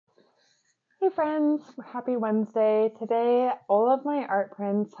Hey friends, happy Wednesday. Today, all of my art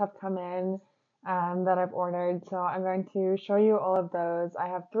prints have come in that I've ordered, so I'm going to show you all of those. I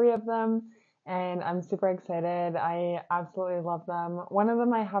have 3 of them and I'm super excited. I absolutely love them. One of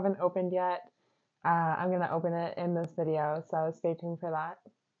them I haven't opened yet. I'm going to open it in this video, so stay tuned for that.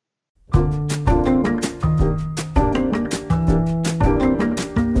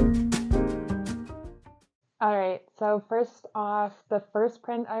 Alright, so first off, the first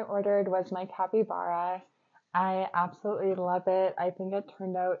print I ordered was my capybara. I absolutely love it. I think it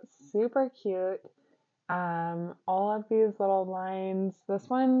turned out super cute. All of these little lines, this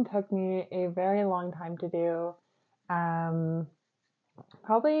one took me a very long time to do.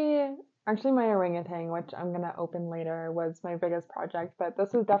 Probably, actually my orangutan, which I'm gonna open later, was my biggest project, but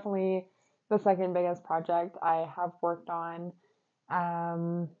this is definitely the second biggest project I have worked on.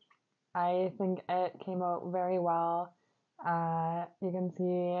 I think it came out very well. You can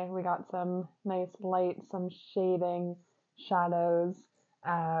see we got some nice light, some shading, shadows.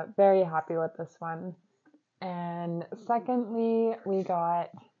 Very happy with this one. And secondly, we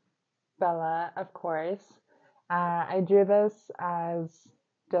got Bella, of course. I drew this as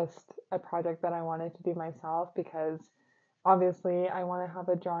just a project that I wanted to do myself because obviously I want to have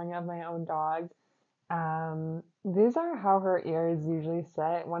a drawing of my own dog. These are how her ears usually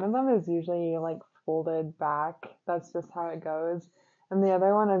sit. One of them is usually like folded back. That's just how it goes. And the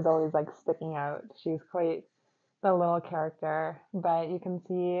other one is always like sticking out. She's quite the little character, but you can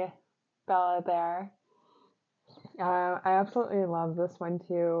see Bella there. I absolutely love this one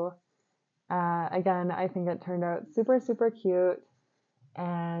too. Again, I think it turned out super, super cute.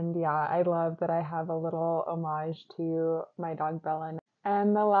 And yeah, I love that I have a little homage to my dog Bella.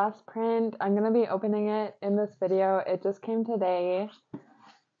 And the last print, I'm going to be opening it in this video. It just came today.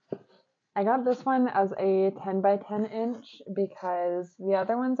 I got this one as a 10 by 10 inch because the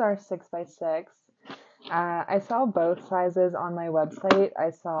other ones are 6 by 6. I saw both sizes on my website. I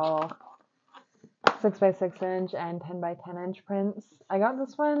saw 6 by 6 inch and 10 by 10 inch prints. I got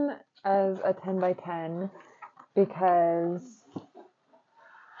this one as a 10 by 10 because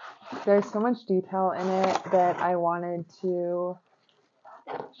there's so much detail in it that I wanted to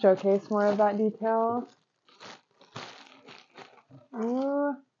showcase more of that detail.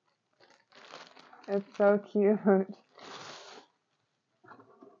 Ooh, it's so cute.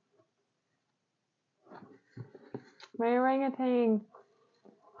 My orangutan.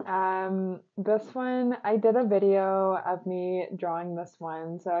 This one, I did a video of me drawing this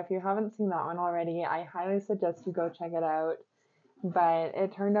one, so if you haven't seen that one already, I highly suggest you go check it out. But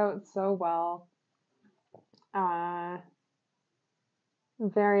it turned out so well.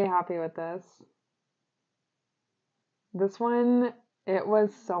 Very happy with this. This one, it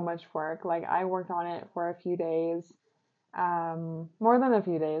was so much work. Like, I worked on it for a few days. More than a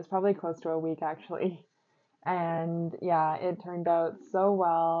few days, probably close to a week actually. And yeah, it turned out so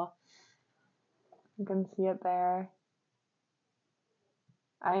well. You can see it there.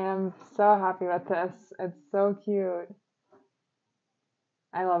 I am so happy with this. It's so cute.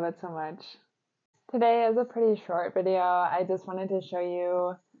 I love it so much. Today is a pretty short video. I just wanted to show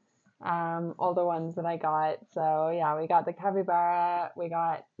you all the ones that I got. So yeah, we got the capybara, we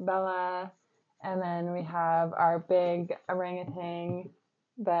got Bella, and then we have our big orangutan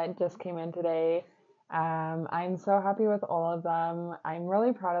that just came in today. I'm so happy with all of them. I'm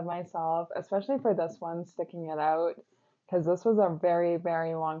really proud of myself, especially for this one, sticking it out, because this was a very,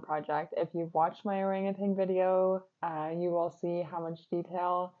 very long project. If you've watched my orangutan video, you will see how much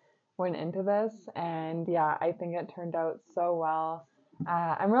detail went into this, and yeah, I think it turned out so well.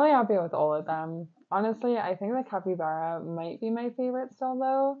 I'm really happy with all of them. Honestly, I think the capybara might be my favorite still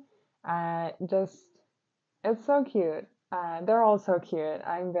though. It's so cute. They're all so cute.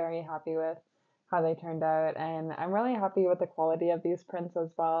 I'm very happy with how they turned out, and I'm really happy with the quality of these prints as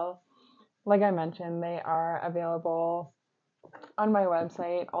well. Like I mentioned, they are available on my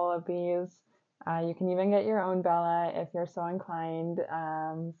website, all of these. You can even get your own Bella if you're so inclined.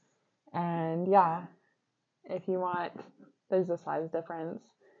 And yeah, if you want, there's a size difference,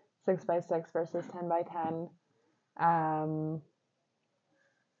 6 by 6 versus 10 by 10.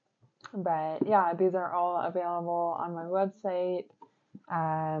 But yeah, these are all available on my website.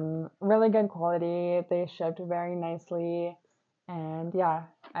 Really good quality. They shipped very nicely. And yeah,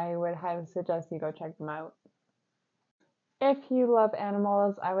 I would highly suggest you go check them out. If you love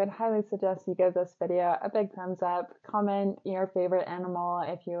animals, I would highly suggest you give this video a big thumbs up. Comment your favorite animal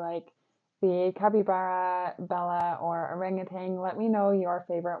if you like the capybara, Bella, or orangutan. Let me know your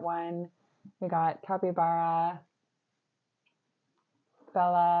favorite one. We got capybara,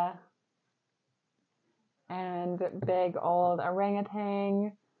 Bella, and big old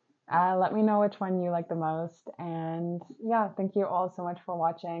orangutan. Let me know which one you like the most. And yeah, thank you all so much for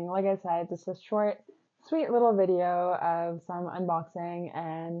watching. Like I said, just a short, sweet little video of some unboxing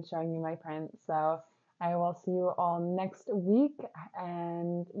and showing you my prints. So I will see you all next week.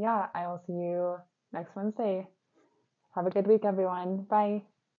 And yeah, I will see you next Wednesday. Have a good week, everyone. Bye.